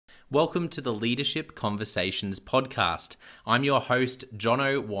Welcome to the Leadership Conversations podcast. I'm your host,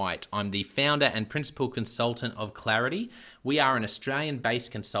 Jono White. I'm the founder and principal consultant of Clarity. We are an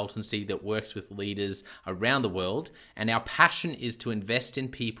Australian-based consultancy that works with leaders around the world, and our passion is to invest in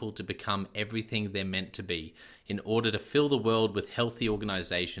people to become everything they're meant to be in order to fill the world with healthy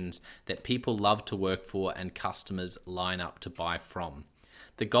organizations that people love to work for and customers line up to buy from.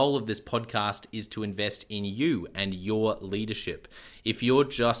 The goal of this podcast is to invest in you and your leadership. If you're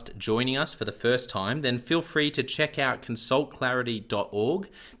just joining us for the first time, then feel free to check out consultclarity.org.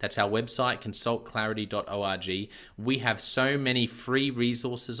 That's our website, consultclarity.org. We have so many free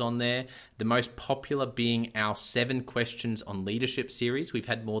resources on there, the most popular being our 7 Questions on Leadership series. We've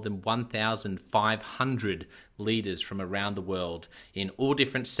had more than 1,500 leaders from around the world in all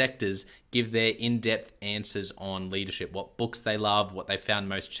different sectors give their in-depth answers on leadership, what books they love, what they found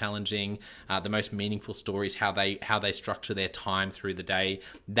most challenging, the most meaningful stories, how they structure their time through the day.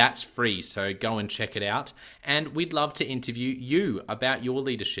 That's free, so go and check it out. And we'd love to interview you about your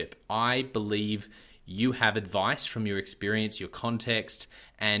leadership. I believe you have advice from your experience, your context,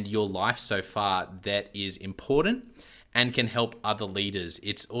 and your life so far that is important and can help other leaders.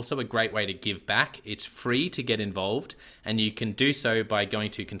 It's also a great way to give back. It's free to get involved, and you can do so by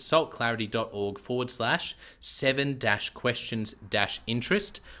going to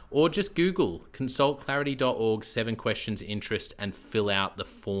consultclarity.org/7-questions-interest, or just Google consultclarity.org 7 questions interest and fill out the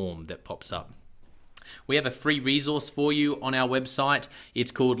form that pops up. We have a free resource for you on our website.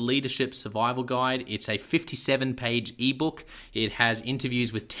 It's called Leadership Survival Guide. It's a 57-page ebook. It has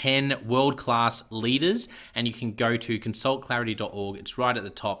interviews with 10 world-class leaders, and you can go to consultclarity.org. It's right at the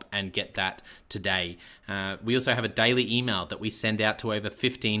top, and get that today. We also have a daily email that we send out to over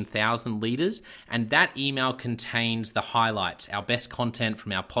 15,000 leaders, and that email contains the highlights, our best content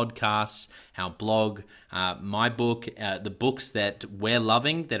from our podcasts, our blog, my book, the books that we're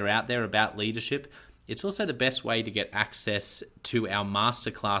loving that are out there about leadership. It's also the best way to get access to our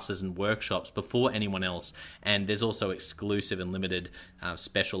masterclasses and workshops before anyone else. And there's also exclusive and limited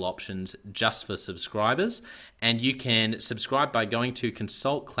special options just for subscribers. And you can subscribe by going to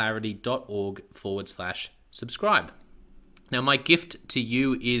consultclarity.org/subscribe. Now, my gift to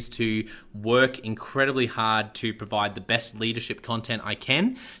you is to work incredibly hard to provide the best leadership content I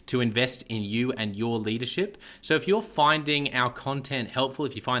can to invest in you and your leadership. So if you're finding our content helpful,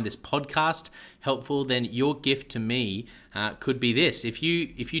 if you find this podcast helpful, then your gift to me could be this. If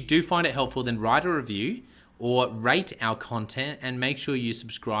you do find it helpful, then write a review or rate our content and make sure you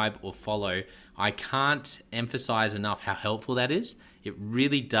subscribe or follow. I can't emphasize enough how helpful that is. It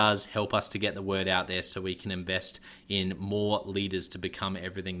really does help us to get the word out there so we can invest in more leaders to become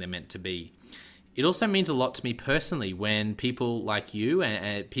everything they're meant to be. It also means a lot to me personally when people like you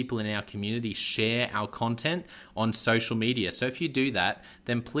and people in our community share our content on social media. So if you do that,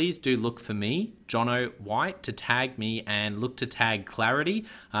 then please do look for me, Jono White, to tag me, and look to tag Clarity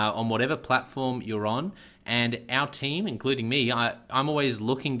on whatever platform you're on. And our team, including me, I'm always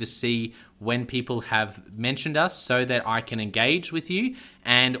looking to see when people have mentioned us so that I can engage with you.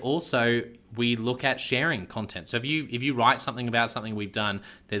 And also we look at sharing content. So if you write something about something we've done,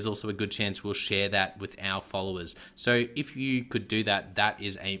 there's also a good chance we'll share that with our followers. So if you could do that, that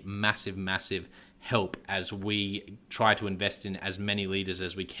is a massive, massive help as we try to invest in as many leaders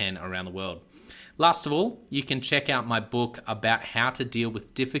as we can around the world. Last of all, you can check out my book about how to deal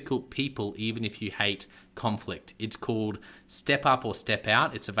with difficult people even if you hate conflict. It's called Step Up or Step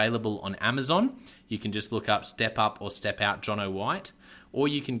Out. It's available on Amazon. You can just look up Step Up or Step Out Jono White, or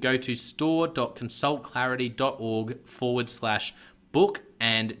you can go to store.consultclarity.org/book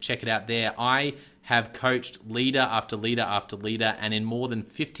and check it out there. I have coached leader after leader after leader, and in more than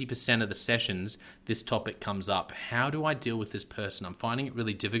 50% of the sessions, this topic comes up. How do I deal with this person? I'm finding it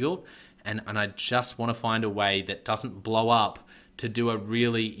really difficult, and I just want to find a way that doesn't blow up to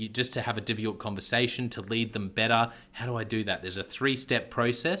just to have a difficult conversation, to lead them better. How do I do that? There's a 3-step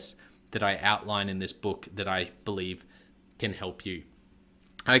process that I outline in this book that I believe can help you.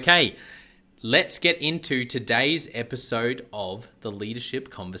 Okay, let's get into today's episode of the Leadership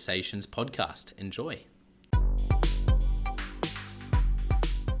Conversations podcast. Enjoy.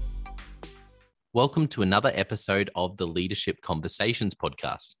 Welcome to another episode of the Leadership Conversations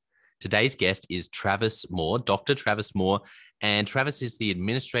podcast. Today's guest is Travis Moore, Dr. Travis Moore, and Travis is the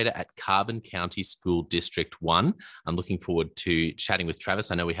administrator at Carbon County School District 1. I'm looking forward to chatting with Travis.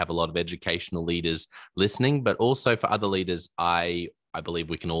 I know we have a lot of educational leaders listening, but also for other leaders, I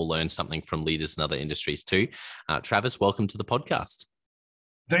believe we can all learn something from leaders in other industries too. Travis, welcome to the podcast.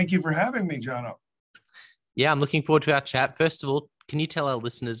 Thank you for having me, Jono. Yeah, I'm looking forward to our chat. First of all, can you tell our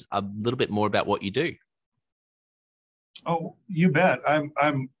listeners a little bit more about what you do? Oh, you bet.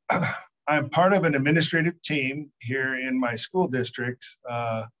 I'm part of an administrative team here in my school district.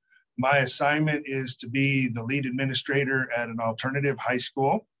 My assignment is to be the lead administrator at an alternative high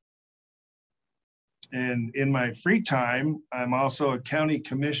school. And in my free time, I'm also a county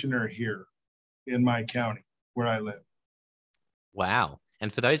commissioner here in my county where I live. Wow.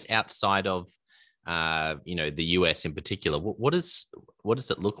 And for those outside of, the US in particular, what does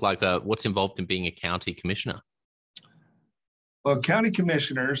it look like? What's involved in being a county commissioner? Well, county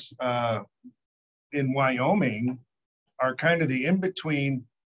commissioners in Wyoming are kind of the in-between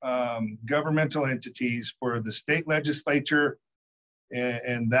governmental entities for the state legislature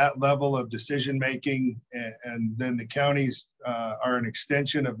and that level of decision making, and then the counties are an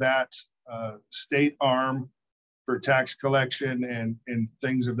extension of that state arm for tax collection and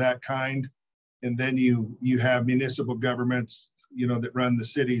things of that kind. And then you have municipal governments, that run the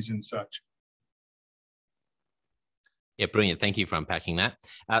cities and such. Yeah, brilliant. Thank you for unpacking that.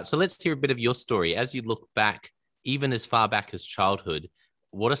 So let's hear a bit of your story. As you look back, even as far back as childhood,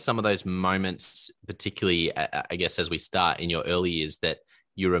 what are some of those moments, particularly, I guess, as we start in your early years, that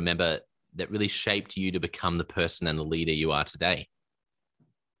you remember that really shaped you to become the person and the leader you are today?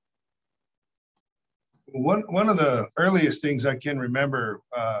 One of the earliest things I can remember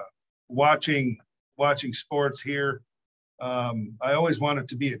watching sports here. I always wanted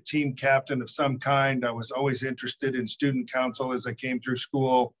to be a team captain of some kind. I was always interested in student council as I came through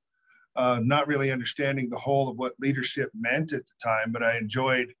school, not really understanding the whole of what leadership meant at the time, but I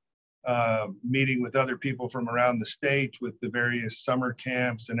enjoyed meeting with other people from around the state with the various summer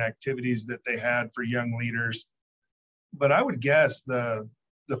camps and activities that they had for young leaders. But I would guess the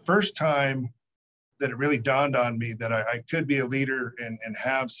first time that it really dawned on me that I could be a leader and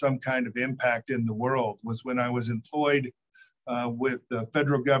have some kind of impact in the world was when I was employed with the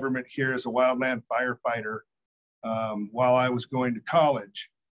federal government here as a wildland firefighter while I was going to college.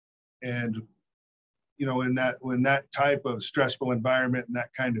 And, in that type of stressful environment and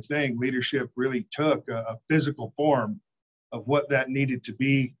that kind of thing, leadership really took a physical form of what that needed to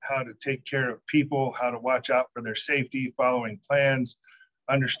be, how to take care of people, how to watch out for their safety, following plans,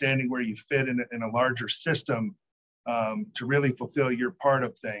 understanding where you fit in a larger system to really fulfill your part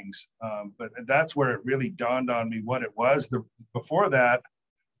of things. But that's where it really dawned on me what it was. Before that,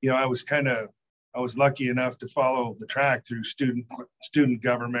 I was lucky enough to follow the track through student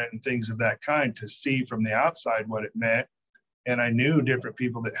government and things of that kind to see from the outside what it meant. And I knew different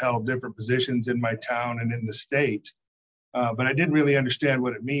people that held different positions in my town and in the state. But I didn't really understand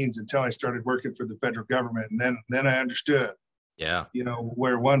what it means until I started working for the federal government. And then I understood, yeah,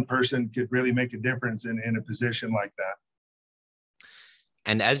 where one person could really make a difference in a position like that.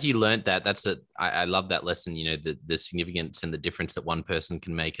 And as you learned that, I love that lesson, the significance and the difference that one person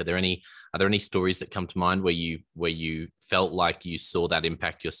can make. Are there any stories that come to mind where you felt like you saw that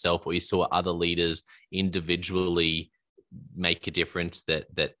impact yourself, or you saw other leaders individually make a difference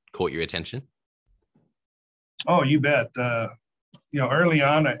that caught your attention? Oh, you bet. Early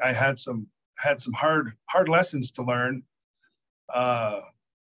on, I had some hard lessons to learn.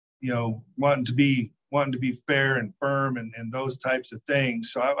 Wanting to be fair and firm and those types of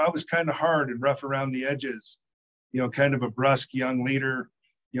things. So I was kind of hard and rough around the edges, kind of a brusque young leader,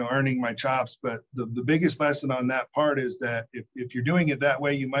 earning my chops. But the biggest lesson on that part is that if you're doing it that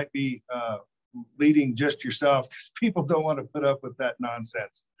way, you might be leading just yourself, because people don't want to put up with that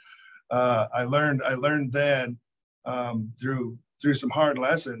nonsense. I learned then through some hard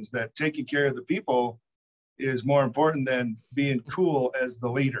lessons that taking care of the people is more important than being cool as the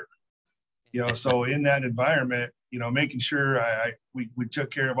leader. So in that environment, making sure we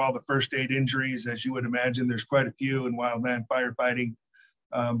took care of all the first aid injuries. As you would imagine, there's quite a few in wildland firefighting,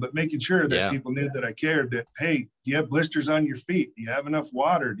 but making sure that people knew that I cared, that, hey, do you have blisters on your feet? Do you have enough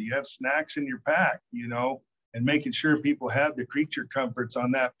water? Do you have snacks in your pack? And making sure people had the creature comforts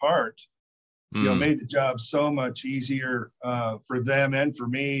on that part, made the job so much easier for them and for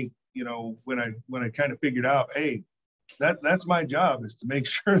me, when I kind of figured out, hey, that's my job, is to make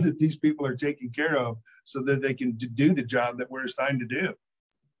sure that these people are taken care of so that they can do the job that we're assigned to do.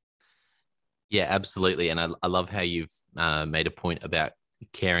 Yeah, absolutely. And I love how you've made a point about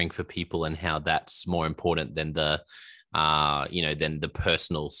caring for people and how that's more important than the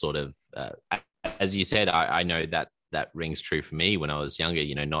personal sort of, as you said, I know that rings true for me when I was younger,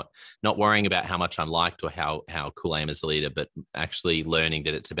 not worrying about how much I'm liked or how cool I am as a leader, but actually learning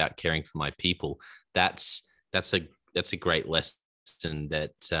that it's about caring for my people. That's a great lesson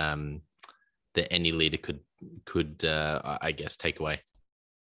that that any leader could I guess take away.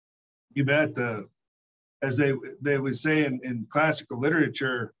 You bet. As they would say in classical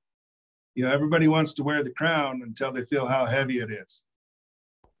literature, Everybody wants to wear the crown until they feel how heavy it is.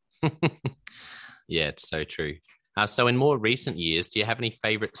 Yeah, it's so true. So in more recent years, do you have any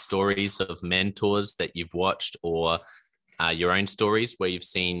favorite stories of mentors that you've watched, or your own stories where you've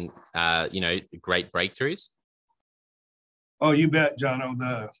seen, great breakthroughs? Oh, you bet, Jono.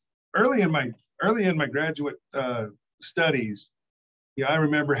 The early in my graduate studies, I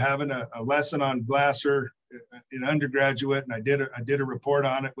remember having a lesson on Glasser in undergraduate, and I did a report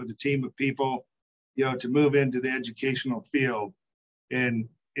on it with a team of people, to move into the educational field. And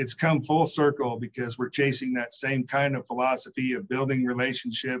it's come full circle because we're chasing that same kind of philosophy of building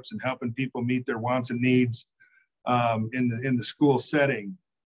relationships and helping people meet their wants and needs in the school setting.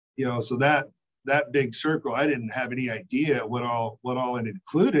 So that big circle, I didn't have any idea what all it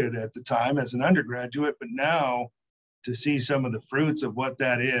included at the time as an undergraduate, but now to see some of the fruits of what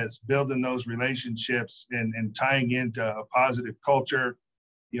that is, building those relationships and tying into a positive culture,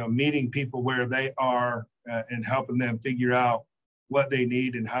 meeting people where they are and helping them figure out what they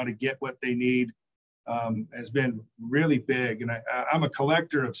need and how to get what they need, has been really big. And I'm a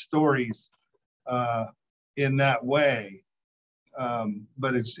collector of stories in that way.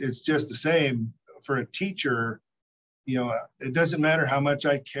 But it's just the same for a teacher. It doesn't matter how much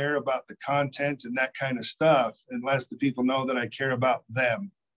I care about the content and that kind of stuff, unless the people know that I care about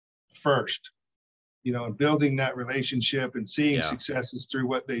them first, and building that relationship and seeing successes through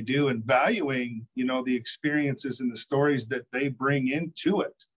what they do and valuing, the experiences and the stories that they bring into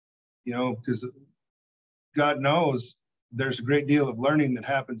it, because God knows there's a great deal of learning that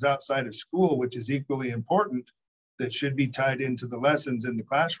happens outside of school, which is equally important, that should be tied into the lessons in the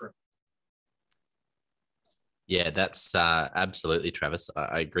classroom. Yeah, that's absolutely, Travis.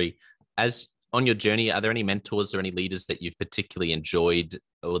 I agree. As on your journey, are there any mentors or any leaders that you've particularly enjoyed,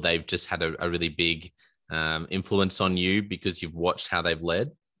 or they've just had a really big influence on you because you've watched how they've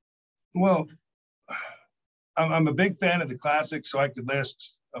led? Well, I'm a big fan of the classics, so I could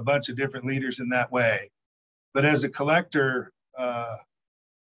list a bunch of different leaders in that way. But as a collector,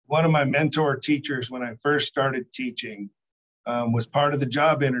 one of my mentor teachers when I first started teaching was part of the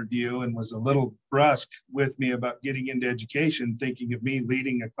job interview and was a little brusque with me about getting into education, thinking of me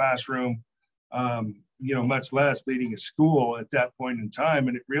leading a classroom, much less leading a school at that point in time.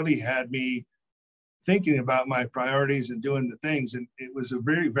 And it really had me thinking about my priorities and doing the things. And it was a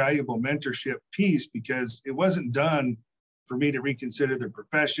very valuable mentorship piece because it wasn't done for me to reconsider the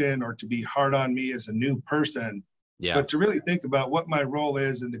profession or to be hard on me as a new person, but to really think about what my role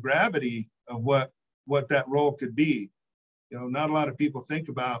is and the gravity of what that role could be. Not a lot of people think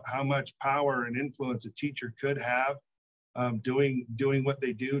about how much power and influence a teacher could have doing what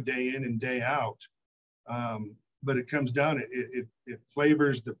they do day in and day out. But it comes down, it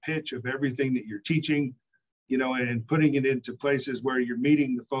flavors the pitch of everything that you're teaching, and putting it into places where you're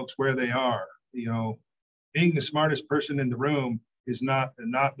meeting the folks where they are. Being the smartest person in the room is not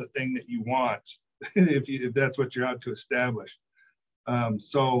the thing that you want if that's what you're out to establish.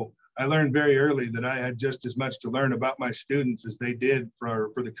 So I learned very early that I had just as much to learn about my students as they did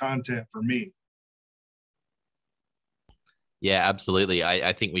for the content for me. Yeah, absolutely.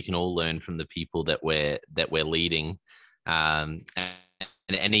 I think we can all learn from the people that we're leading. And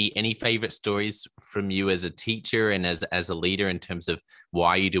any favorite stories from you as a teacher and as a leader in terms of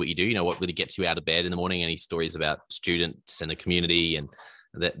why you do what you do? What really gets you out of bed in the morning? Any stories about students and the community and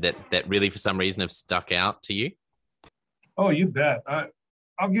that really for some reason have stuck out to you? Oh, you bet.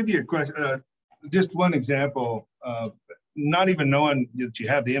 I'll give you a question. Just one example. Not even knowing that you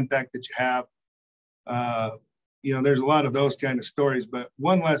have the impact that you have. There's a lot of those kind of stories, but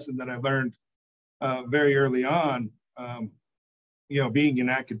one lesson that I learned very early on, being an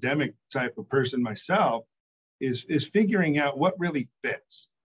academic type of person myself, is figuring out what really fits,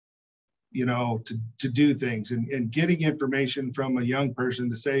 to do things and getting information from a young person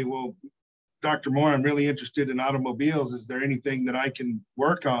to say, well, Dr. Moore, I'm really interested in automobiles. Is there anything that I can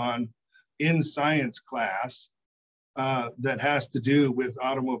work on in science class that has to do with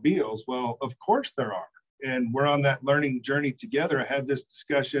automobiles? Well, of course there are. And we're on that learning journey together. I had this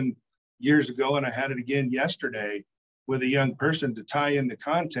discussion years ago, and I had it again yesterday with a young person to tie in the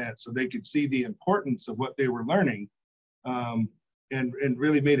content so they could see the importance of what they were learning, and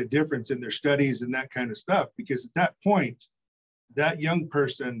really made a difference in their studies and that kind of stuff. Because at that point, that young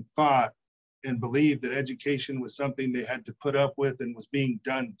person thought and believed that education was something they had to put up with and was being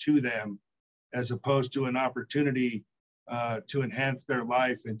done to them, as opposed to an opportunity to enhance their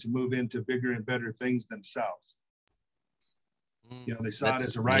life and to move into bigger and better things themselves. They saw it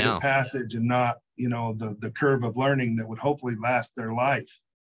as a rite of passage and not, the curve of learning that would hopefully last their life.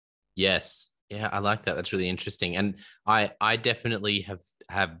 Yes. Yeah, I like that. That's really interesting. And I definitely have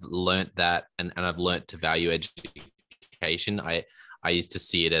have learnt that, and I've learnt to value education. I used to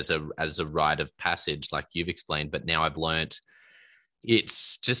see it as a rite of passage, like you've explained, but now I've learnt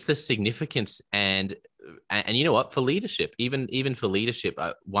it's just the significance. And you know what, for leadership, even for leadership,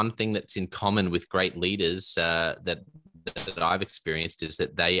 one thing that's in common with great leaders that I've experienced is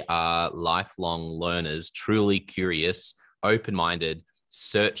that they are lifelong learners, truly curious, open-minded,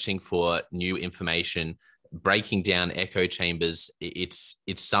 searching for new information, breaking down echo chambers. It's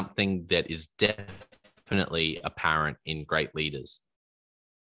something that is definitely apparent in great leaders.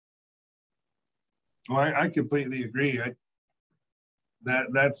 Well, I completely agree.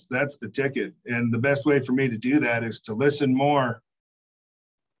 That's the ticket, and the best way for me to do that is to listen more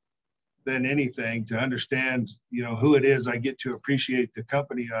than anything, to understand, who it is I get to appreciate the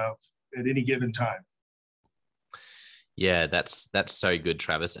company of at any given time. Yeah, that's so good,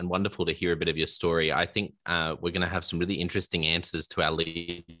 Travis, and wonderful to hear a bit of your story. I think we're going to have some really interesting answers to our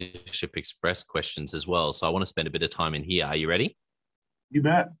Leadership Express questions as well. So I want to spend a bit of time in here. Are you ready? You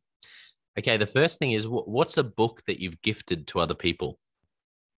bet. Okay, the first thing is, what's a book that you've gifted to other people?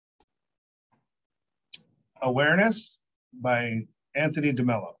 Awareness by Anthony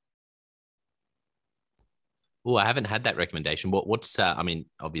DeMello. Oh, I haven't had that recommendation. What's I mean,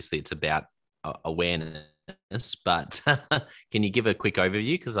 obviously it's about awareness, but can you give a quick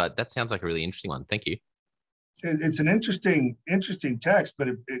overview? Because that sounds like a really interesting one. Thank you. It's an interesting text, but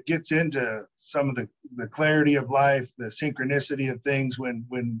it gets into some of the clarity of life, the synchronicity of things when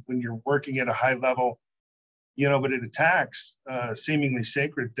you're working at a high level, but it attacks seemingly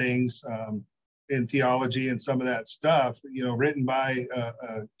sacred things in theology and some of that stuff, written by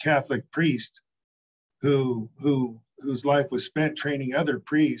a Catholic priest whose life was spent training other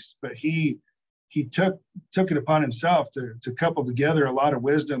priests, but he took it upon himself to couple together a lot of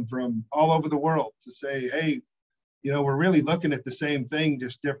wisdom from all over the world to say, hey, we're really looking at the same thing,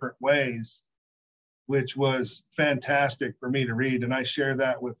 just different ways, which was fantastic for me to read. And I share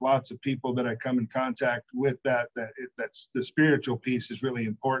that with lots of people that I come in contact with, that's the spiritual piece is really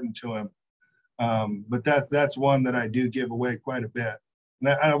important to him. But that's one that I do give away quite a bit. And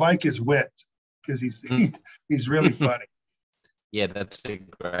I like his wit, because he's really funny. Yeah, that's a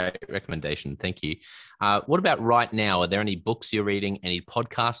great recommendation. Thank you. What about right now? Are there any books you're reading, any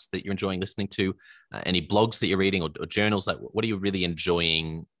podcasts that you're enjoying listening to, any blogs that you're reading, or journals? Like, what are you really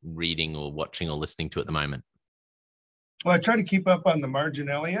enjoying reading or watching or listening to at the moment? Well, I try to keep up on the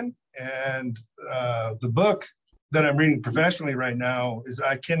Marginellian, and the book that I'm reading professionally right now is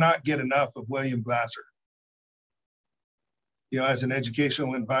I Cannot Get Enough of William Glasser. As an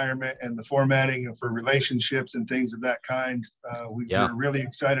educational environment and the formatting for relationships and things of that kind, we're really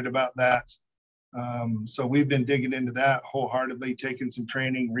excited about that. So we've been digging into that wholeheartedly, taking some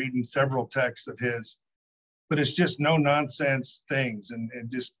training, reading several texts of his, but it's just no nonsense things. And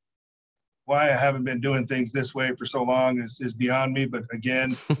just why I haven't been doing things this way for so long is beyond me. But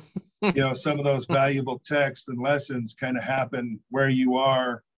again, some of those valuable texts and lessons kind of happen where you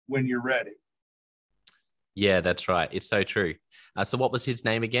are when you're ready. Yeah, that's right. It's so true. So what was his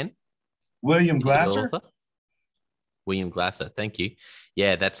name again? William Glasser. William Glasser. Thank you.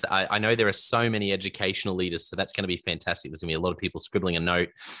 Yeah, I know there are so many educational leaders, so that's going to be fantastic. There's going to be a lot of people scribbling a note,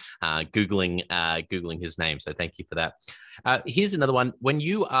 Googling his name. So thank you for that. Here's another one. When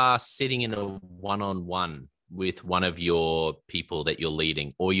you are sitting in a one-on-one with one of your people that you're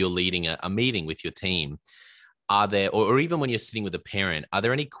leading, or you're leading a meeting with your team, are there, or even when you're sitting with a parent, are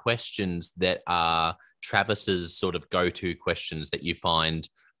there any questions that are Travis's sort of go-to questions that you find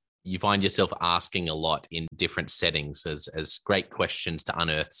yourself asking a lot in different settings as great questions to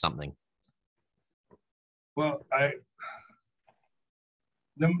unearth something? Well,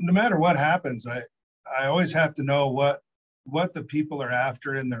 no matter what happens, I always have to know what the people are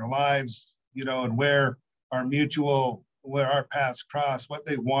after in their lives, and where our paths cross, what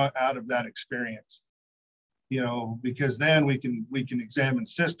they want out of that experience. Because then we can examine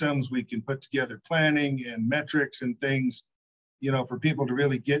systems, we can put together planning and metrics and things, for people to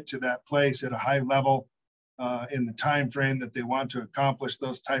really get to that place at a high level in the time frame that they want to accomplish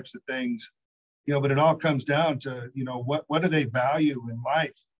those types of things. But it all comes down to, what do they value in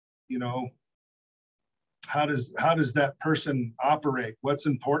life? How does that person operate? What's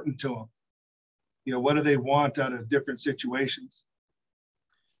important to them? What do they want out of different situations?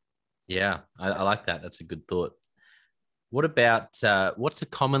 Yeah, I like that. That's a good thought. What about what's a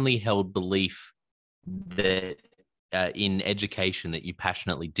commonly held belief that in education that you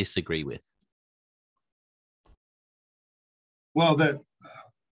passionately disagree with? Well, that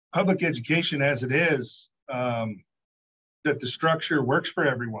public education as it is, that the structure works for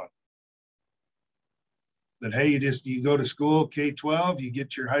everyone. that, hey, you go to school, K-12, you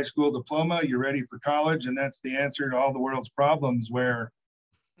get your high school diploma, you're ready for college, and that's the answer to all the world's problems. Where,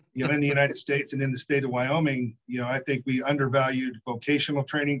 in the United States and in the state of Wyoming, I think we undervalued vocational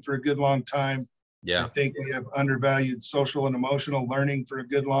training for a good long time. Yeah. I think we have undervalued social and emotional learning for a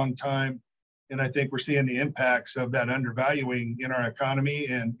good long time. And I think we're seeing the impacts of that undervaluing in our economy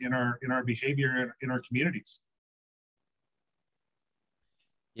and in our behavior in our communities.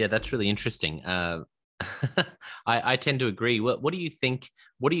 Yeah, that's really interesting. I tend to agree. What do you think?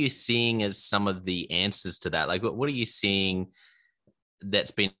 What are you seeing as some of the answers to that? Like, what are you seeing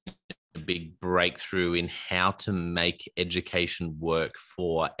that's been a big breakthrough in how to make education work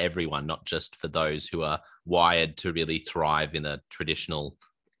for everyone, not just for those who are wired to really thrive in a traditional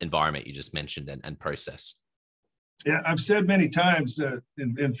environment you just mentioned and process? Yeah, I've said many times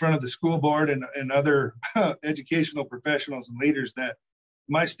in front of the school board and other educational professionals and leaders that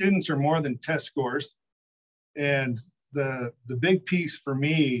my students are more than test scores. And the big piece for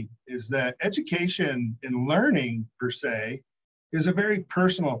me is that education and learning per se is a very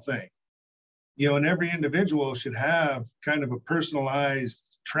personal thing. And every individual should have kind of a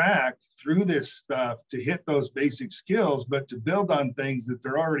personalized track through this stuff to hit those basic skills, but to build on things that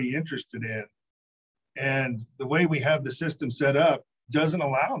they're already interested in. And the way we have the system set up doesn't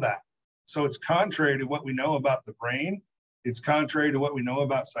allow that. So it's contrary to what we know about the brain. It's contrary to what we know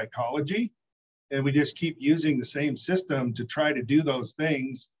about psychology. And we just keep using the same system to try to do those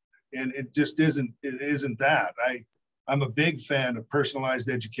things. And it just isn't that. I'm a big fan of personalized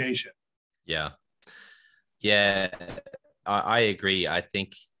education. Yeah. Yeah, I agree. I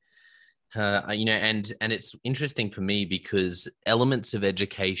think, and it's interesting for me because elements of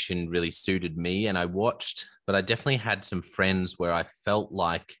education really suited me, and I watched, but I definitely had some friends where I felt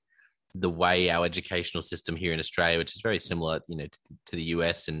like the way our educational system here in Australia, which is very similar, to the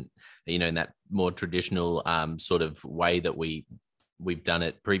US and, in that more traditional sort of way that we've done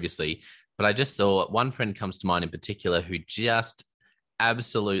it previously. But I just saw one friend comes to mind in particular who just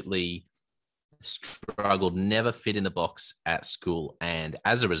absolutely struggled, never fit in the box at school. And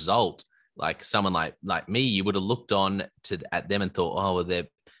as a result, like someone like me, you would have looked on at them and thought, oh, well,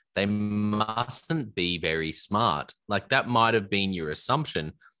 they mustn't be very smart. Like that might have been your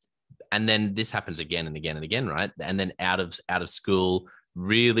assumption. And then this happens again and again and again, right? And then out of school,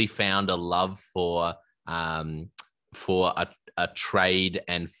 really found a love for a trade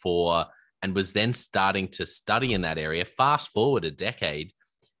and was then starting to study in that area. Fast forward a decade,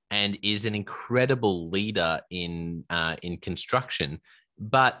 and is an incredible leader in construction.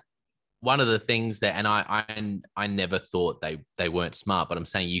 But one of the things that, and I never thought they weren't smart, but I'm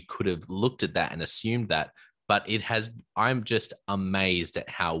saying you could have looked at that and assumed that. But I'm just amazed at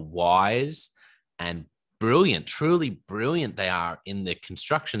how wise and brilliant, truly brilliant they are in the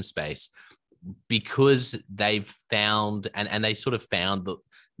construction space, because they've found, and they sort of found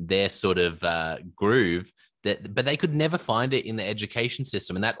their sort of groove, but they could never find it in the education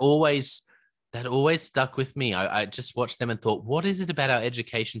system. And that always stuck with me. I just watched them and thought, what is it about our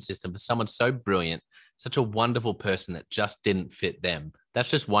education system for someone so brilliant, such a wonderful person that just didn't fit them? That's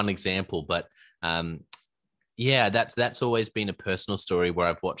just one example. But yeah, that's always been a personal story where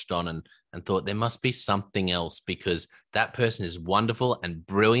I've watched on and thought there must be something else, because that person is wonderful and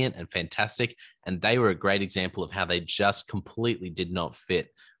brilliant and fantastic. And they were a great example of how they just completely did not fit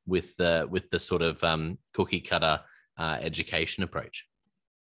with the sort of cookie cutter education approach.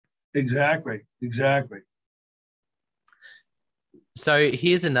 Exactly. So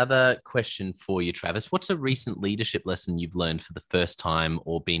here's another question for you, Travis. What's a recent leadership lesson you've learned for the first time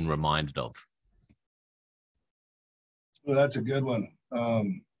or been reminded of? Well, that's a good one.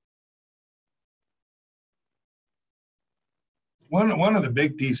 One of the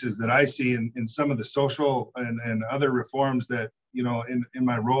big pieces that I see in some of the social and other reforms that, in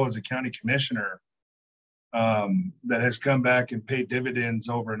my role as a county commissioner, that has come back and paid dividends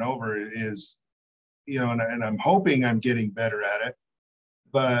over and over is, and I'm hoping I'm getting better at it,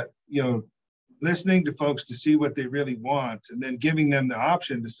 but, listening to folks to see what they really want, and then giving them the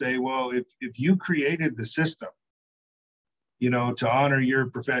option to say, well, if you created the system, to honor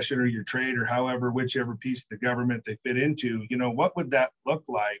your profession or your trade or whichever piece of the government they fit into, what would that look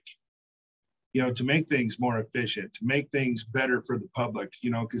like, to make things more efficient, to make things better for the public,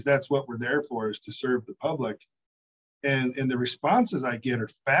 because that's what we're there for, is to serve the public. And the responses I get are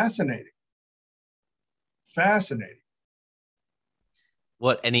fascinating.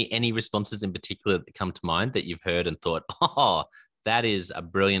 What, any responses in particular that come to mind that you've heard and thought, oh, that is a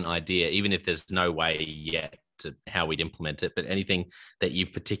brilliant idea, even if there's no way yet to how we'd implement it, but anything that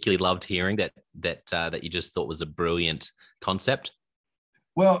you've particularly loved hearing that you just thought was a brilliant concept?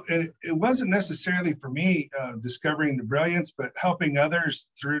 Well, it wasn't necessarily for me discovering the brilliance, but helping others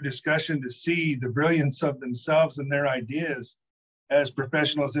through discussion to see the brilliance of themselves and their ideas as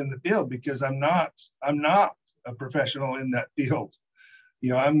professionals in the field. Because I'm not a professional in that field.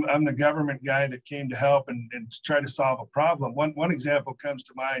 I'm the government guy that came to help and to try to solve a problem. One example comes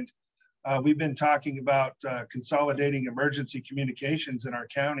to mind. We've been talking about consolidating emergency communications in our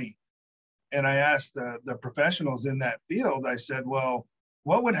county, and I asked the professionals in that field. I said, well,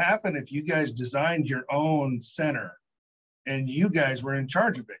 what would happen if you guys designed your own center and you guys were in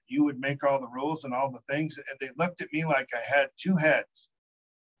charge of it? You would make all the rules and all the things. And they looked at me like I had two heads,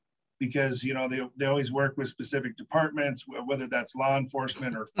 because they always work with specific departments, whether that's law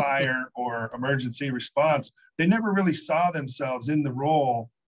enforcement or fire or emergency response. They never really saw themselves in the role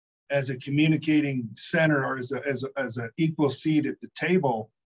as a communicating center, or as an equal seat at the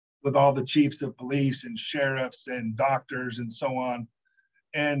table with all the chiefs of police and sheriffs and doctors and so on.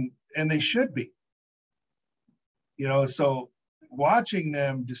 And they should be. So watching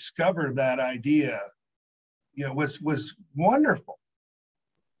them discover that idea, was wonderful.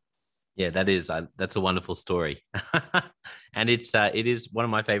 Yeah, that's a wonderful story. And it is one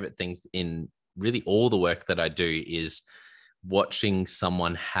of my favorite things in really all the work that I do, is watching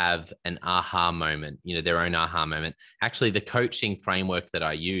someone have an aha moment, their own aha moment. Actually, the coaching framework that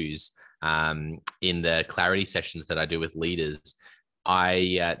I use in the clarity sessions that I do with leaders,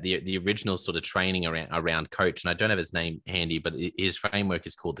 the original sort of training around coach, and I don't have his name handy, but his framework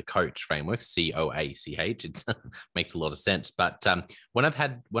is called the Coach Framework, COACH. It makes a lot of sense. But when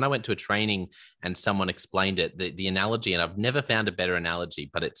I went to a training and someone explained it, the analogy, and I've never found a better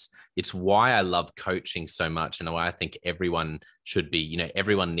analogy, but it's why I love coaching so much, and why I think everyone should be,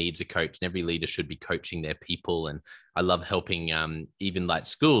 everyone needs a coach, and every leader should be coaching their people. And I love helping even like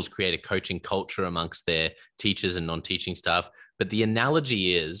schools create a coaching culture amongst their teachers and non-teaching staff. But the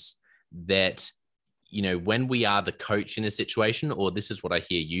analogy is that, when we are the coach in a situation, or this is what I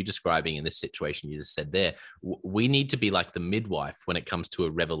hear you describing in this situation you just said there, we need to be like the midwife when it comes to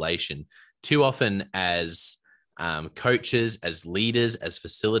a revelation. Too often as coaches, as leaders, as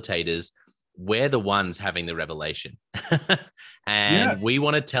facilitators, we're the ones having the revelation. And Yes. we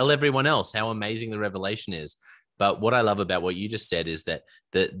want to tell everyone else how amazing the revelation is. But what I love about what you just said is that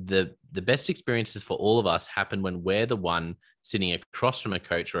the best experiences for all of us happen when we're the one sitting across from a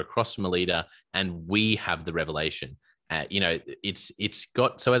coach or across from a leader, and we have the revelation. It's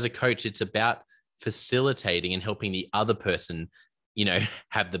got, so as a coach, it's about facilitating and helping the other person,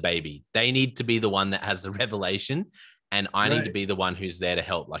 have the baby. They need to be the one that has the revelation, and I need to be the one who's there to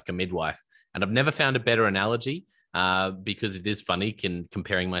help, like a midwife. And I've never found a better analogy. Because it is funny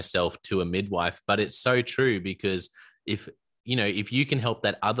comparing myself to a midwife, but it's so true, because if you can help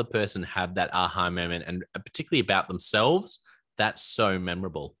that other person have that aha moment, and particularly about themselves, that's so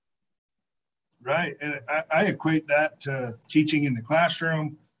memorable. Right. And I equate that to teaching in the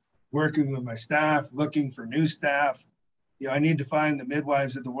classroom, working with my staff, looking for new staff. I need to find the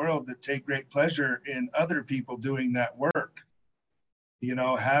midwives of the world that take great pleasure in other people doing that work.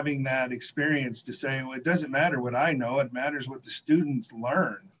 Having that experience to say, well, it doesn't matter what I know, it matters what the students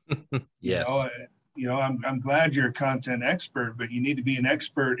learn. Yes. I'm glad you're a content expert, but you need to be an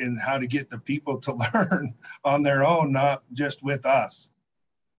expert in how to get the people to learn on their own, not just with us.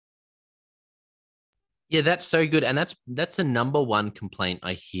 Yeah, that's so good. And that's the number one complaint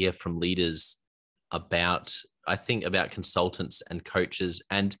I hear from leaders about, I think, about consultants and coaches.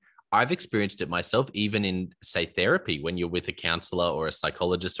 And I've experienced it myself, even in, say, therapy, when you're with a counselor or a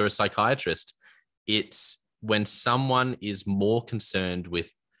psychologist or a psychiatrist. It's when someone is more concerned with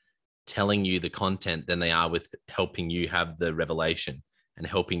telling you the content than they are with helping you have the revelation and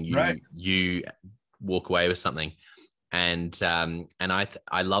helping you walk away with something. And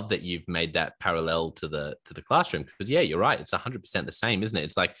I love that you've made that parallel to the classroom, because yeah, you're right. It's 100% the same, isn't it?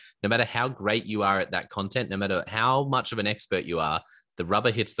 It's like, no matter how great you are at that content, no matter how much of an expert you are, the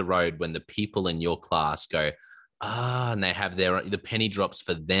rubber hits the road when the people in your class go, and they have the penny drops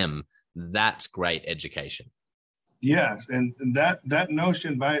for them. That's great education. Yes, and that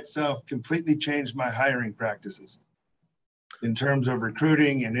notion by itself completely changed my hiring practices in terms of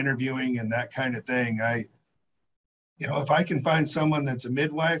recruiting and interviewing and that kind of thing. If I can find someone that's a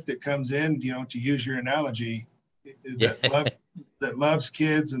midwife that comes in, to use your analogy, that loves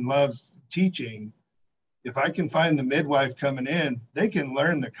kids and loves teaching, if I can find the midwife coming in, they can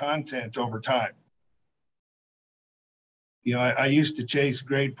learn the content over time. I used to chase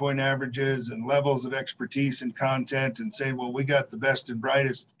grade point averages and levels of expertise and content and say, well, we got the best and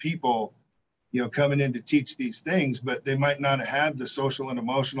brightest people, coming in to teach these things, but they might not have had the social and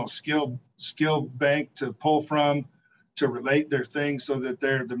emotional skill bank to pull from, to relate their things so that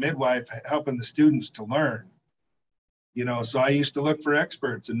they're the midwife helping the students to learn. So I used to look for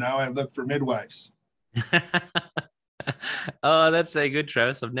experts, and now I look for midwives. Oh, that's so good,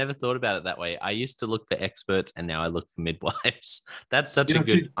 Travis. I've never thought about it that way. I used to look for experts, and now I look for midwives. That's such a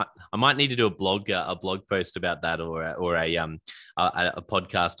good. I might need to do a blog post about that, or a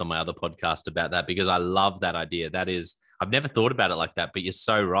podcast on my other podcast about that, because I love that idea. I've never thought about it like that, but you're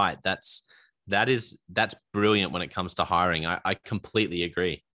so right. That's brilliant when it comes to hiring. I completely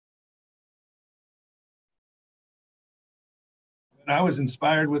agree. I was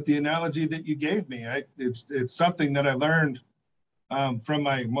inspired with the analogy that you gave me. It's something that I learned from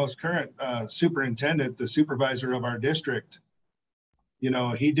my most current superintendent, the supervisor of our district.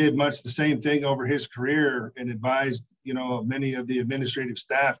 He did much the same thing over his career and advised, many of the administrative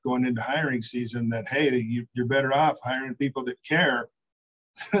staff going into hiring season that, hey, you're better off hiring people that care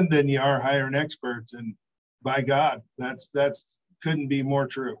than you are hiring experts. And by God, that's couldn't be more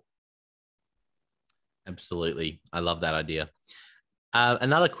true. Absolutely. I love that idea.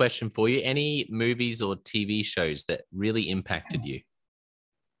 Another question for you. Any movies or TV shows that really impacted you?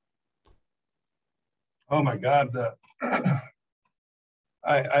 Oh my God.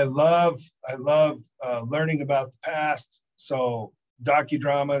 I love learning about the past. So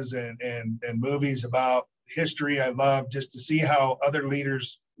docudramas and movies about history. I love just to see how other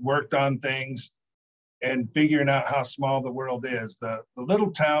leaders worked on things and figuring out how small the world is. The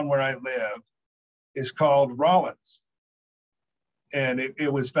little town where I live is called Rawlins. And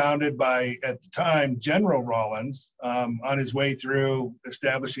it was founded by, at the time, General Rawlins, on his way through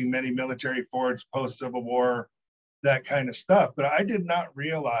establishing many military forts, post-Civil War, that kind of stuff. But I did not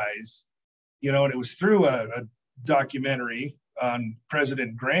realize, and it was through a documentary on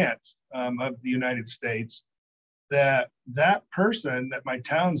President Grant of the United States, that person that my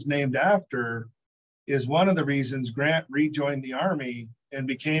town's named after is one of the reasons Grant rejoined the Army and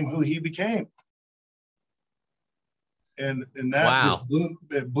became who he became. And that wow.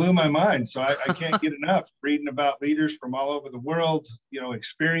 just blew my mind. So I can't get enough reading about leaders from all over the world,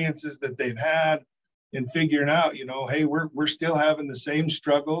 experiences that they've had, and figuring out, hey, we're still having the same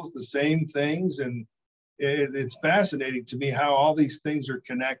struggles, the same things. And it's fascinating to me how all these things are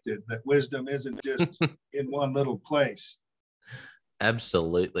connected, that wisdom isn't just in one little place.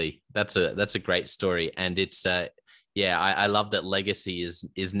 Absolutely. That's a great story. And it's I love that legacy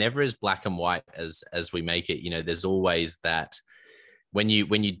is never as black and white as we make it. There's always that when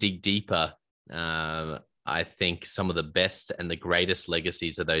you dig deeper, I think some of the best and the greatest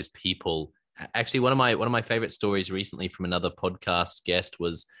legacies are those people. Actually, one of my favorite stories recently from another podcast guest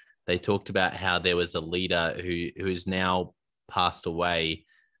was they talked about how there was a leader who's now passed away.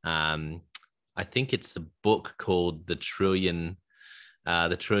 I think it's a book called The Trillion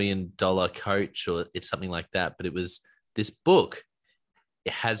Dollar Coach, or it's something like that. But it was this book.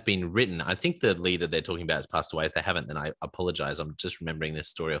 It has been written. I think the leader they're talking about has passed away. If they haven't, then I apologize. I'm just remembering this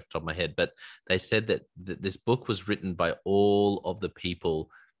story off the top of my head. But they said that this book was written by all of the people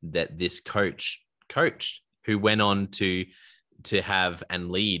that this coach coached, who went on to have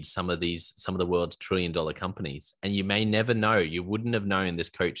and lead some of the world's $1 trillion companies. And you may never know. You wouldn't have known this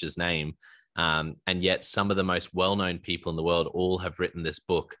coach's name. And yet some of the most well-known people in the world all have written this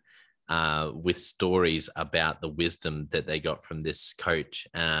book with stories about the wisdom that they got from this coach.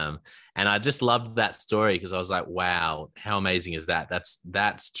 And I just loved that story because I was like, wow, how amazing is that?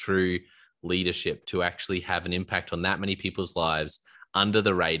 That's true leadership, to actually have an impact on that many people's lives under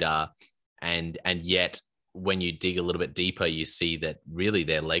the radar. And yet when you dig a little bit deeper, you see that really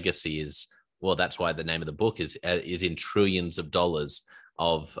their legacy is, well, that's why the name of the book is in trillions of dollars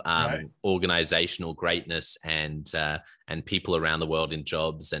of Right. organizational greatness and people around the world in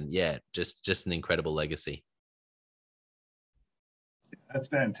jobs. And just an incredible legacy. That's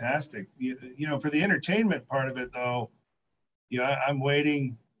fantastic. For the entertainment part of it, though, I'm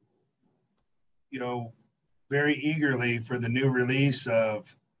waiting, very eagerly for the new release of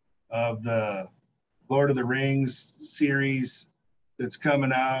the Lord of the Rings series that's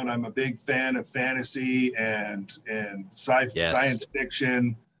coming out. I'm a big fan of fantasy and science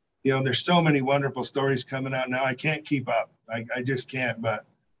fiction. There's so many wonderful stories coming out now. I can't keep up. I just can't. But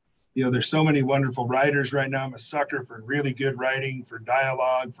there's so many wonderful writers right now. I'm a sucker for really good writing, for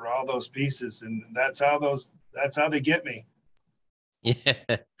dialogue, for all those pieces, and that's how they get me.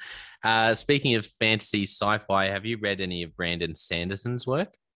 Yeah. Speaking of fantasy sci-fi, have you read any of Brandon Sanderson's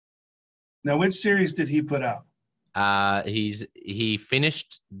work? Now, which series did he put out? He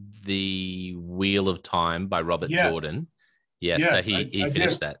finished The Wheel of Time by Robert Jordan. Yes, so he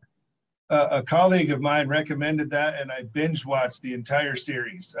finished that. A colleague of mine recommended that, and I binge watched the entire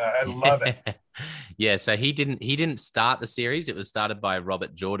series. I love it. Yeah, so he didn't start the series. It was started by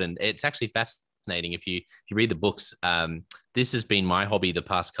Robert Jordan. It's actually fascinating if you read the books. This has been my hobby the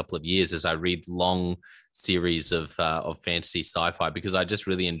past couple of years as I read long series of fantasy sci-fi because I just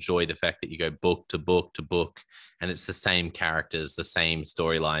really enjoy the fact that you go book to book to book, and it's the same characters, the same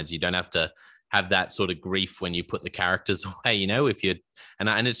storylines. You don't have to have that sort of grief when you put the characters away, if you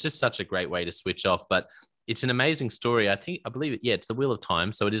and it's just such a great way to switch off. But it's an amazing story. I believe it. Yeah, it's the Wheel of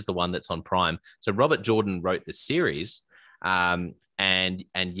Time, so it is the one that's on Prime. So Robert Jordan wrote the series, and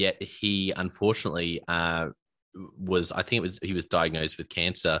yet he unfortunately was. I think it was he was diagnosed with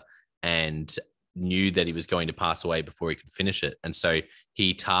cancer and knew that he was going to pass away before he could finish it. And so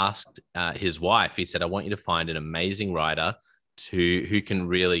he tasked his wife. He said, "I want you to find an amazing writer who can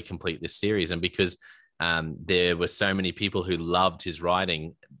really complete this series." And because there were so many people who loved his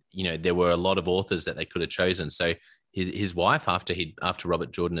writing, there were a lot of authors that they could have chosen. So his wife, after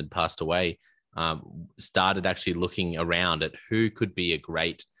Robert Jordan had passed away, started actually looking around at who would be a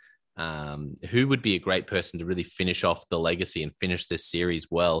great person to really finish off the legacy and finish this series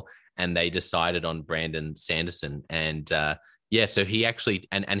well. And they decided on Brandon Sanderson. And yeah, so he actually,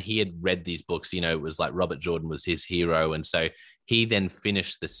 and he had read these books, it was like Robert Jordan was his hero. And so he then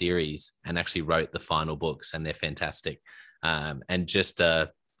finished the series and actually wrote the final books, and they're fantastic. And just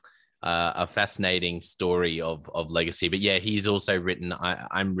a fascinating story of legacy. But yeah, he's also written,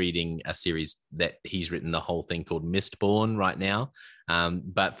 I'm reading a series that he's written the whole thing called Mistborn right now.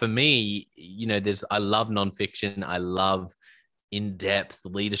 But for me, I love nonfiction. I love in-depth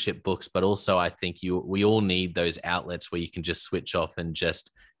leadership books, but also I think we all need those outlets where you can just switch off and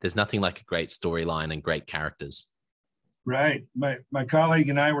there's nothing like a great storyline and great characters. Right. My colleague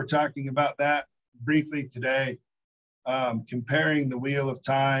and I were talking about that briefly today, comparing the Wheel of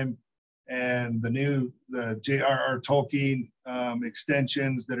Time and the J.R.R. Tolkien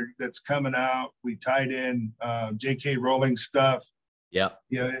extensions that's coming out. We tied in J.K. Rowling stuff. Yeah.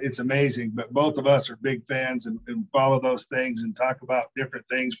 It's amazing. But both of us are big fans and follow those things and talk about different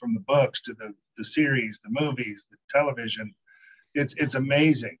things from the books to the series, the movies, the television. It's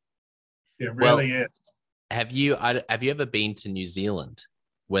amazing. It really is. Have you ever been to New Zealand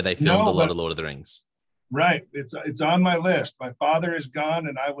where they filmed a lot of Lord of the Rings? Right. It's on my list. My father is gone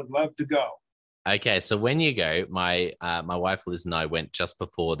and I would love to go. Okay. So when you go, my wife Liz and I went just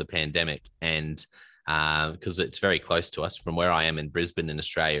before the pandemic, and because it's very close to us from where I am in Brisbane in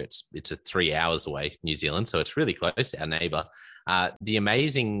Australia, it's 3 hours away, New Zealand. So it's really close to our neighbor. One of the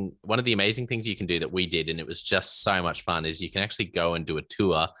amazing things you can do that we did, and it was just so much fun, is you can actually go and do a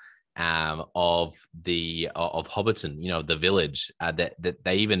tour of Hobbiton, the village that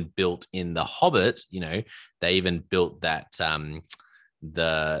they even built in the Hobbit. They even built that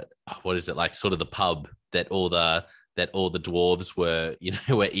what is it, like sort of the pub that all the dwarves were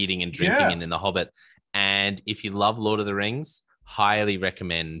were eating and drinking in the Hobbit. And if you love Lord of the Rings, highly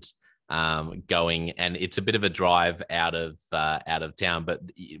recommend going. And it's a bit of a drive out of town, but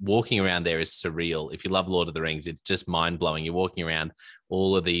walking around there is surreal. If you love Lord of the Rings, it's just mind blowing. You're walking around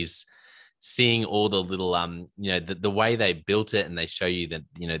all of these, seeing all the little the way they built it, and they show you that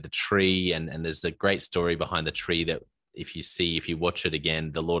the tree, and there's a great story behind the tree that if you watch it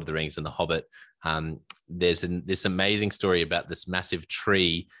again, the Lord of the Rings and the Hobbit, there's this amazing story about this massive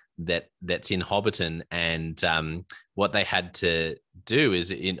tree that's in Hobbiton. And what they had to do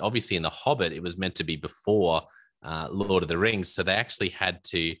is, obviously in the Hobbit, it was meant to be before Lord of the Rings. So they actually had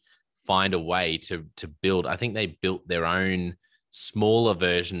to find a way to build. I think they built their own smaller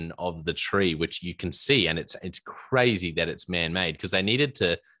version of the tree, which you can see. And it's crazy that it's man-made, because they needed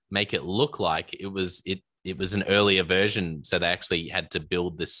to make it look like it was an earlier version. So they actually had to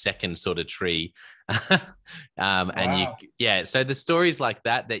build the second sort of tree. Wow. So the stories like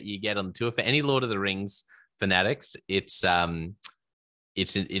that you get on the tour, for any Lord of the Rings fanatics, it's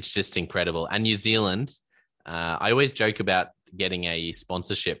just incredible. And New Zealand, I always joke about getting a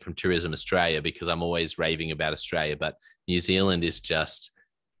sponsorship from Tourism Australia, because I'm always raving about Australia, but New Zealand is just,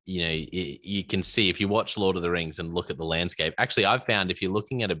 you can see, if you watch Lord of the Rings and look at the landscape. Actually, I've found if you're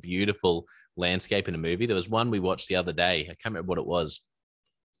looking at a beautiful landscape in a movie, there was one we watched the other day, I can't remember what it was.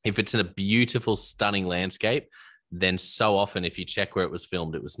 If it's in a beautiful, stunning landscape, then so often, if you check where it was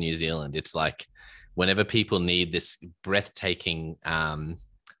filmed, it was New Zealand. It's like whenever people need this breathtaking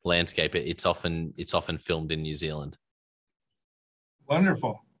landscape, it's often filmed in New Zealand.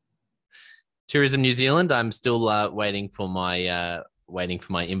 Wonderful. Tourism New Zealand, I'm still waiting for my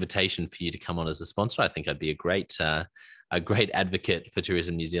invitation for you to come on as a sponsor. I think I'd be a great advocate for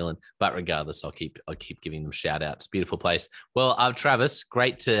Tourism New Zealand. But regardless, I'll keep giving them shout outs. Beautiful place. Well, Travis,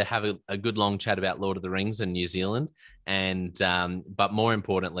 great to have a good long chat about Lord of the Rings and New Zealand. And but more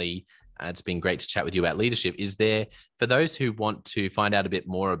importantly, it's been great to chat with you about leadership. Is there, for those who want to find out a bit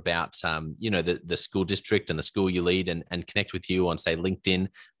more about, the school district and the school you lead and connect with you on, say, LinkedIn,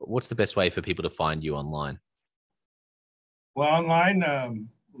 what's the best way for people to find you online? Well, online,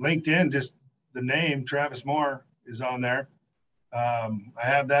 LinkedIn, just the name Travis Moore is on there. I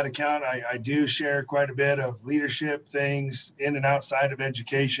have that account. I do share quite a bit of leadership things in and outside of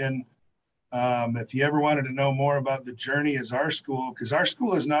education. If you ever wanted to know more about the journey as our school, because our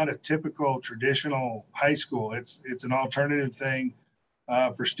school is not a typical traditional high school. It's an alternative thing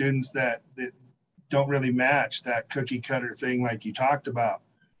for students that don't really match that cookie cutter thing like you talked about.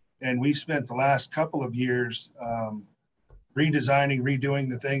 And we spent the last couple of years redesigning, redoing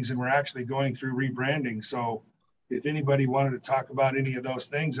the things, and we're actually going through rebranding. So if anybody wanted to talk about any of those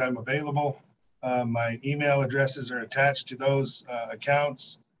things, I'm available. My email addresses are attached to those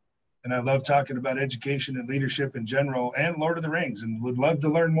accounts. And I love talking about education and leadership in general and Lord of the Rings, and would love to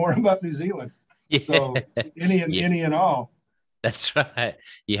learn more about New Zealand. Yeah. So any and all. That's right.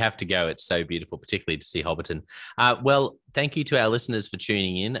 You have to go. It's so beautiful, particularly to see Hobbiton. Well, thank you to our listeners for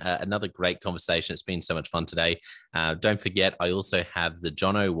tuning in. Another great conversation. It's been so much fun today. Don't forget, I also have the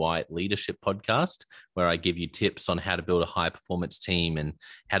Jono White Leadership Podcast, where I give you tips on how to build a high-performance team and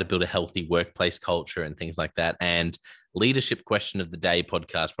how to build a healthy workplace culture and things like that. And Leadership Question of the Day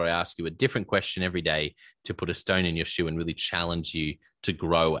podcast, where I ask you a different question every day to put a stone in your shoe and really challenge you to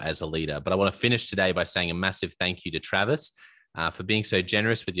grow as a leader. But I want to finish today by saying a massive thank you to Travis for being so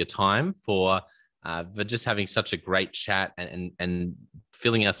generous with your time, for just having such a great chat and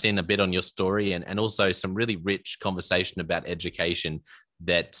filling us in a bit on your story, and also some really rich conversation about education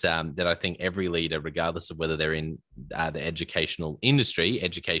that I think every leader, regardless of whether they're in the education industry,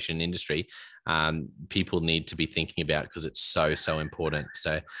 people need to be thinking about, because it's so, so important.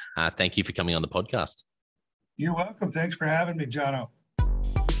 So thank you for coming on the podcast. You're welcome. Thanks for having me, Jono.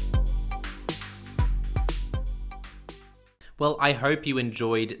 Well, I hope you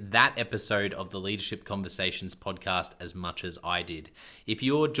enjoyed that episode of the Leadership Conversations podcast as much as I did. If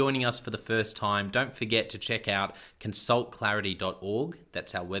you're joining us for the first time, don't forget to check out consultclarity.org.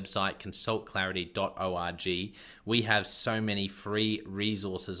 That's our website, consultclarity.org. We have so many free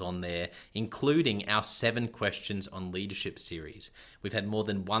resources on there, including our 7 Questions on Leadership series. We've had more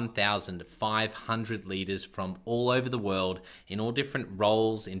than 1,500 leaders from all over the world in all different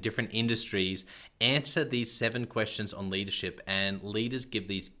roles, in different industries, answer these 7 questions on leadership, and leaders give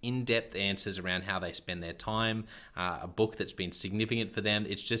these in-depth answers around how they spend their time, a book that's been significant for them.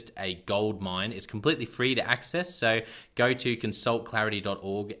 It's just a gold mine. It's completely free to access, so go to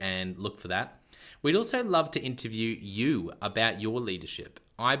consultclarity.org and look for that. We'd also love to interview you about your leadership.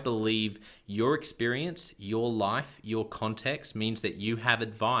 I believe your experience, your life, your context means that you have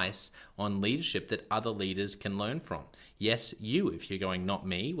advice on leadership that other leaders can learn from. Yes, you, if you're going, not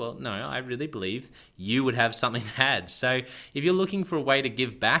me. Well, no, I really believe you would have something to add. So if you're looking for a way to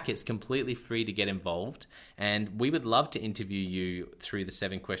give back, it's completely free to get involved. And we would love to interview you through the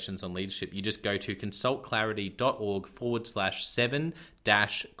 7 Questions on Leadership. You just go to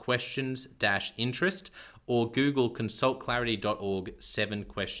consultclarity.org/7-questions-interest, or Google consultclarity.org 7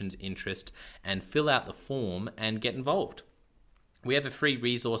 Questions Interest and fill out the form and get involved. We have a free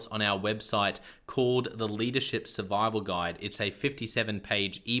resource on our website called the Leadership Survival Guide. It's a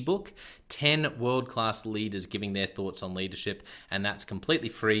 57-page ebook, 10 world-class leaders giving their thoughts on leadership, and that's completely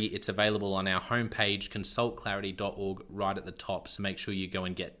free. It's available on our homepage, consultclarity.org, right at the top, so make sure you go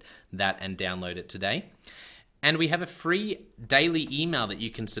and get that and download it today. And we have a free daily email that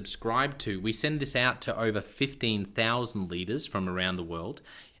you can subscribe to. We send this out to over 15,000 leaders from around the world.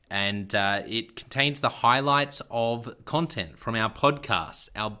 And it contains the highlights of content from our podcasts,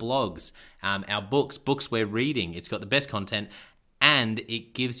 our blogs, our books we're reading. It's got the best content, and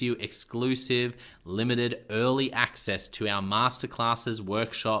it gives you exclusive, limited, early access to our masterclasses,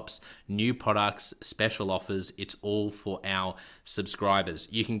 workshops, new products, special offers. It's all for our subscribers.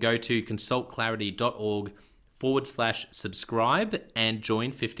 You can go to consultclarity.org/subscribe and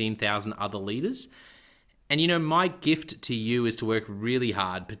join 15,000 other leaders. And you know, my gift to you is to work really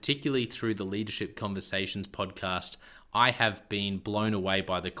hard, particularly through the Leadership Conversations podcast. I have been blown away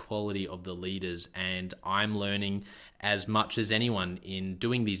by the quality of the leaders, and I'm learning as much as anyone in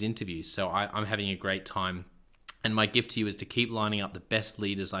doing these interviews. So I'm having a great time. And my gift to you is to keep lining up the best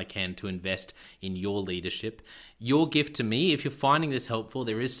leaders I can to invest in your leadership. Your gift to me, if you're finding this helpful,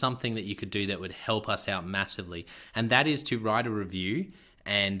 there is something that you could do that would help us out massively. And that is to write a review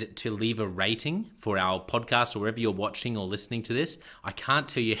and to leave a rating for our podcast or wherever you're watching or listening to this. I can't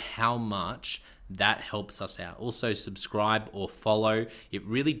tell you how much that helps us out. Also, subscribe or follow. It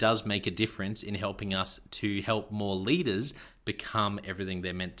really does make a difference in helping us to help more leaders become everything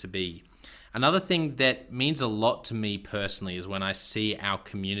they're meant to be. Another thing that means a lot to me personally is when I see our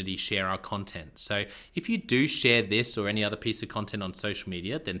community share our content. So if you do share this or any other piece of content on social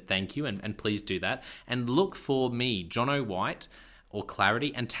media, then thank you, and please do that. And look for me, Jono White, or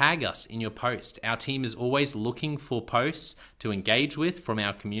Clarity, and tag us in your post. Our team is always looking for posts to engage with from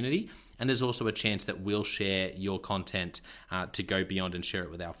our community, and there's also a chance that we'll share your content to go beyond and share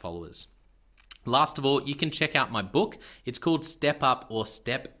it with our followers. Last of all, you can check out my book. It's called Step Up or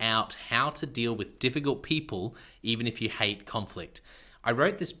Step Out: How to Deal with Difficult People Even If You Hate Conflict. I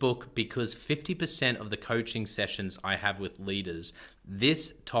wrote this book because 50% of the coaching sessions I have with leaders,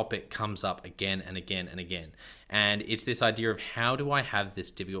 this topic comes up again and again and again. And it's this idea of, how do I have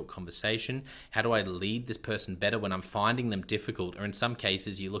this difficult conversation? How do I lead this person better when I'm finding them difficult? Or in some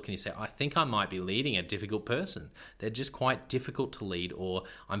cases, you look and you say, I think I might be leading a difficult person. They're just quite difficult to lead, or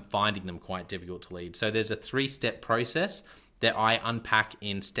I'm finding them quite difficult to lead. So there's a 3-step process that I unpack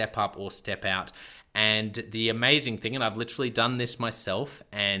in Step Up or Step Out. And the amazing thing, and I've literally done this myself,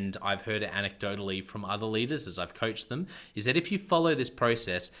 and I've heard it anecdotally from other leaders as I've coached them, is that if you follow this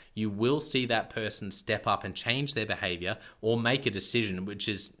process, you will see that person step up and change their behavior or make a decision, which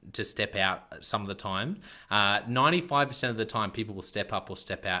is to step out some of the time. 95% of the time, people will step up or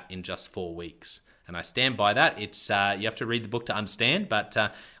step out in just 4 weeks. And I stand by that. It's you have to read the book to understand, but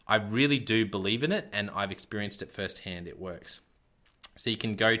I really do believe in it, and I've experienced it firsthand. It works. So you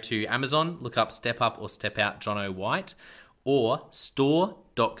can go to Amazon, look up Step Up or Step Out Jono White, or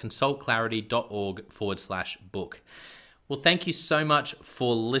store.consultclarity.org/book. Well, thank you so much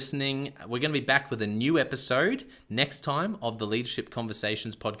for listening. We're going to be back with a new episode next time of the Leadership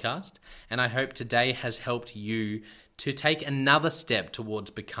Conversations podcast. And I hope today has helped you to take another step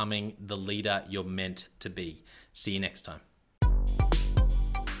towards becoming the leader you're meant to be. See you next time.